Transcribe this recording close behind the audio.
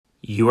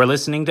You are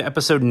listening to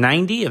episode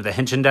 90 of the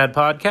Henshin Dad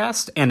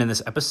podcast, and in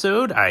this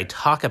episode, I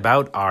talk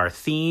about our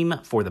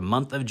theme for the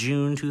month of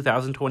June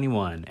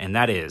 2021, and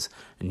that is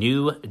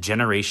New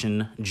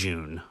Generation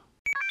June.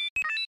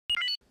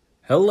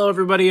 Hello,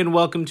 everybody, and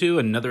welcome to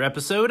another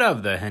episode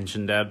of the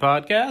Henshin Dad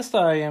podcast.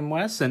 I am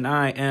Wes, and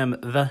I am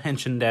the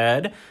Henshin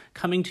Dad,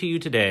 coming to you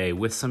today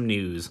with some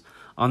news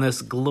on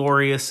this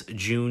glorious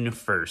June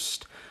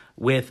 1st,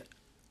 with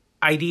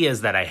ideas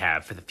that I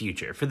have for the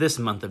future, for this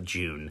month of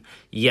June.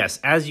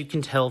 Yes, as you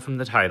can tell from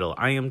the title,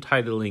 I am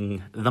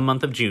titling the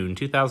month of June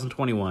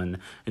 2021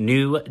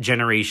 New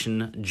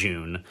Generation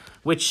June,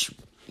 which,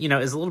 you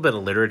know, is a little bit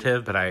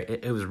alliterative, but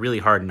it was really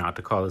hard not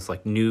to call this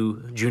like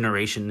New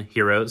Generation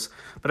Heroes,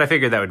 but I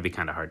figured that would be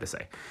kind of hard to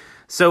say.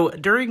 So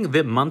during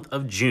the month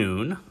of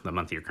June, the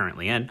month you're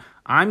currently in,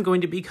 I'm going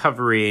to be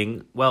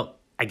covering, well,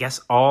 I guess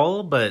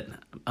all, but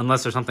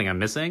unless there's something I'm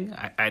missing,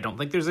 I don't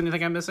think there's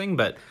anything I'm missing,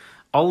 but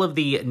all of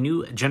the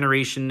New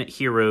Generation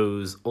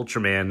Heroes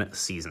Ultraman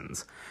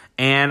seasons.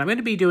 And I'm going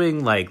to be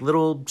doing like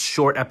little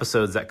short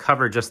episodes that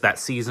cover just that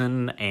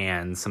season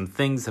and some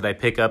things that I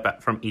pick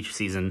up from each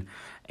season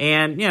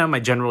and, you know, my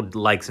general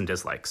likes and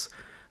dislikes.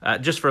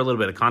 Just for a little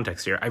bit of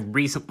context here, I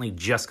recently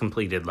just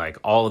completed like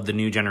all of the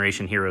New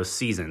Generation Heroes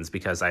seasons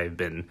because I've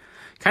been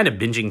kind of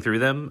binging through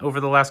them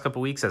over the last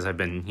couple weeks as I've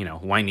been, you know,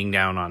 winding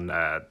down on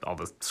all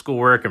the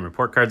schoolwork and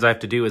report cards I have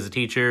to do as a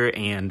teacher,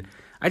 and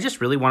I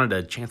just really wanted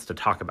a chance to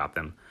talk about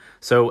them.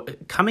 So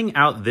coming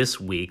out this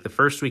week, the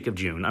first week of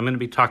June, I'm going to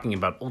be talking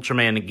about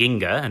Ultraman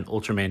Ginga and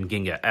Ultraman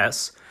Ginga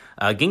S.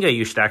 Ginga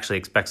you should actually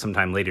expect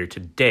sometime later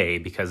today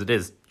because it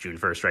is June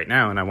 1st right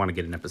now, and I want to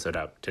get an episode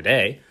out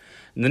today.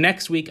 And the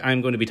next week,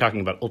 I'm going to be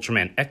talking about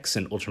Ultraman X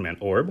and Ultraman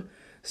Orb.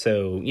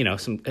 So, you know,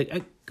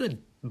 a good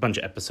bunch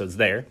of episodes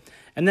there.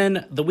 And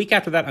then the week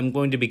after that, I'm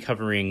going to be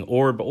covering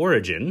Orb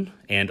Origin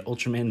and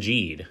Ultraman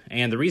Geed.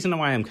 And the reason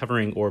why I'm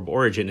covering Orb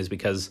Origin is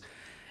because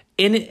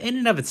in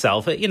and of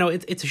itself, you know,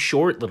 it's a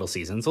short little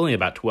season. It's only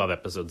about 12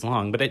 episodes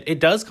long, but it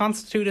does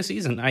constitute a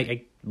season.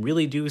 I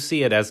really do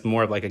see it as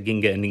more of like a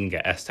Ginga and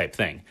Ginga S type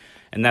thing.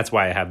 And that's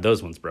why I have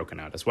those ones broken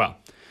out as well.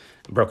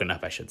 Broken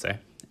up, I should say.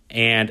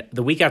 And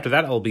the week after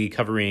that, I'll be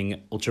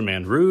covering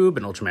Ultraman Rube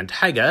and Ultraman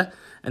Taiga.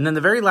 And then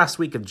the very last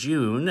week of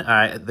June,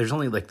 there's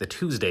only like the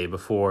Tuesday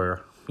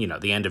before, you know,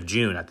 the end of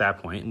June at that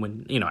point,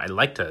 when, you know, I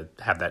like to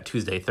have that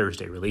Tuesday,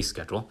 Thursday release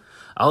schedule.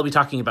 I'll be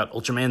talking about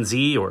Ultraman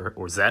Z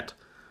or Zet,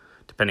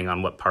 depending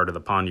on what part of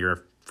the pond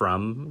you're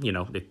from. You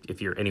know,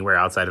 if you're anywhere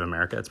outside of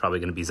America, it's probably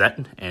going to be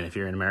Zet. And if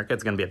you're in America,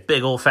 it's going to be a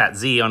big old fat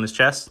Z on his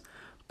chest.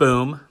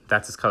 Boom.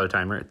 That's his color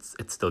timer.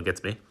 It still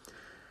gets me.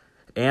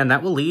 And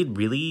that will lead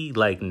really,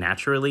 like,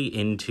 naturally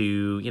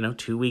into, you know,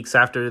 2 weeks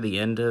after the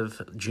end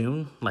of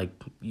June, like,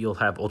 you'll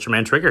have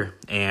Ultraman Trigger.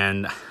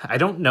 And I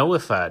don't know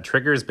if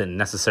Trigger's been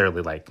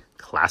necessarily, like,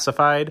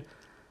 classified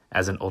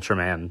as an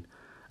Ultraman.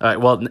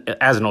 Well,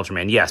 as an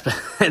Ultraman, yes,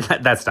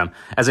 but that's dumb.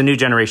 As a New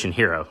Generation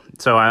hero.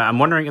 So I'm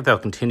wondering if they'll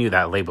continue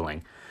that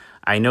labeling.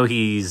 I know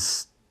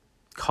he's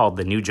called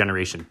the New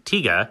Generation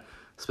Tiga,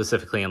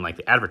 specifically in, like,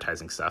 the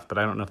advertising stuff, but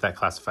I don't know if that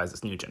classifies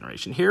as New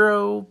Generation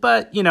hero.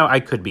 But, you know, I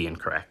could be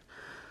incorrect.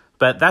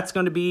 But that's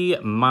going to be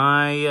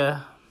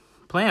my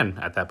plan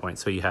at that point.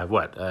 So you have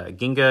what?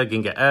 Ginga,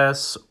 Ginga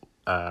S,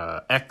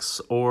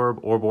 X,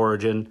 Orb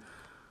Origin,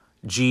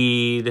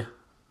 Geed,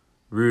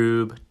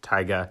 Rube,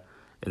 Taiga,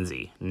 and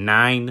Z.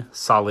 9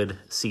 solid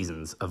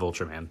seasons of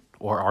Ultraman.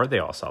 Or are they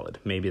all solid?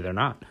 Maybe they're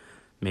not.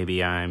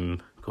 Maybe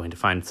I'm going to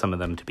find some of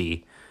them to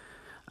be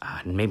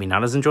maybe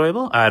not as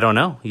enjoyable. I don't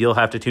know. You'll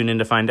have to tune in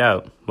to find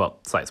out. Well,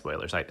 slight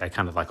spoilers. I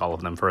kind of like all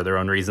of them for their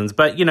own reasons.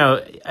 But, you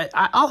know,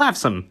 I'll have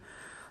some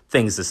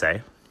things to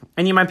say.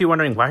 And you might be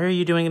wondering, why are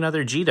you doing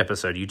another Geed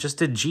episode? You just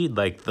did Geed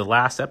like the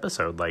last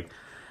episode, like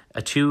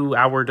a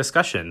 2-hour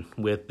discussion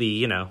with the,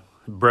 you know,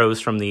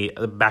 bros from the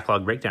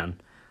backlog breakdown.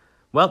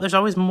 Well, there's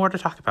always more to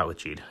talk about with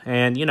Geed.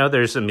 And, you know,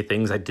 there's some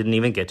things I didn't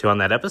even get to on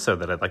that episode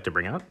that I'd like to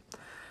bring up.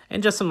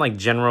 And just some like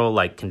general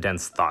like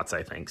condensed thoughts,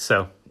 I think.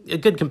 So a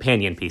good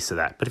companion piece to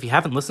that. But if you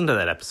haven't listened to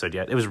that episode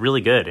yet, it was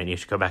really good. And you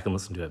should go back and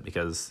listen to it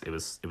because it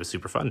was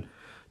super fun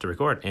to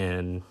record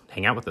and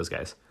hang out with those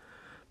guys.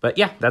 But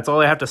yeah, that's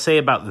all I have to say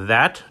about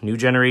that. New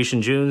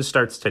Generation June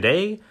starts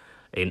today.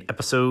 An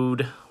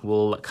episode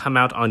will come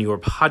out on your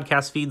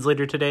podcast feeds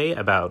later today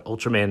about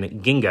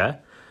Ultraman Ginga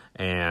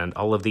and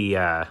all of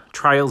the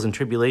trials and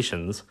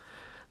tribulations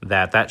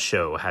that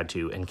show had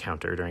to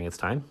encounter during its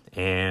time.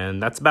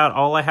 And that's about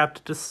all I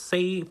have to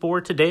say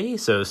for today.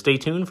 So stay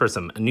tuned for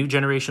some New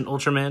Generation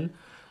Ultraman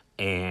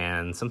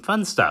and some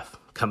fun stuff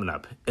coming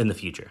up in the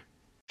future.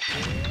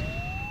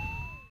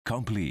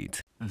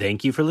 Complete.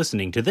 Thank you for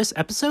listening to this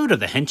episode of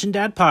the Henshin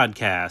Dad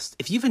podcast.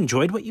 If you've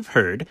enjoyed what you've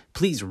heard,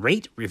 please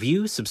rate,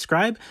 review,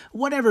 subscribe,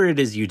 whatever it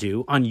is you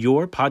do on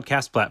your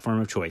podcast platform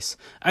of choice.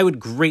 I would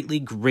greatly,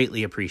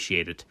 greatly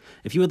appreciate it.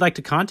 If you would like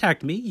to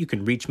contact me, you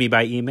can reach me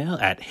by email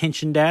at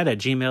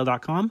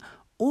henshindad@gmail.com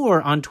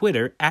or on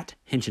Twitter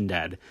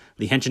 @henshindad.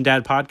 The Henshin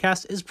Dad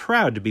podcast is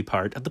proud to be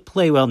part of the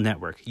Playwell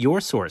Network,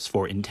 your source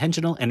for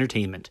intentional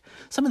entertainment.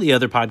 Some of the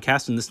other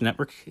podcasts in this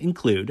network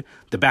include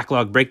The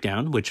Backlog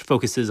Breakdown, which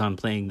focuses on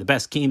playing the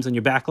best games on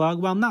your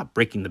backlog while not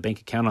breaking the bank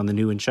account on the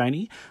new and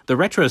shiny, The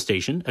Retro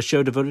Station, a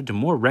show devoted to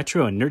more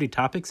retro and nerdy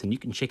topics than you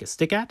can shake a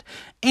stick at,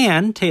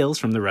 and Tales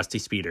from the Rusty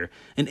Speeder,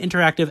 an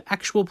interactive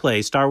actual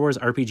play Star Wars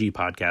RPG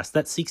podcast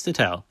that seeks to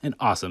tell an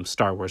awesome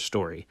Star Wars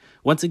story.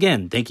 Once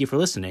again, thank you for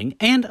listening,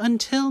 and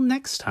until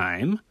next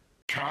time...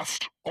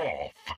 Cast off.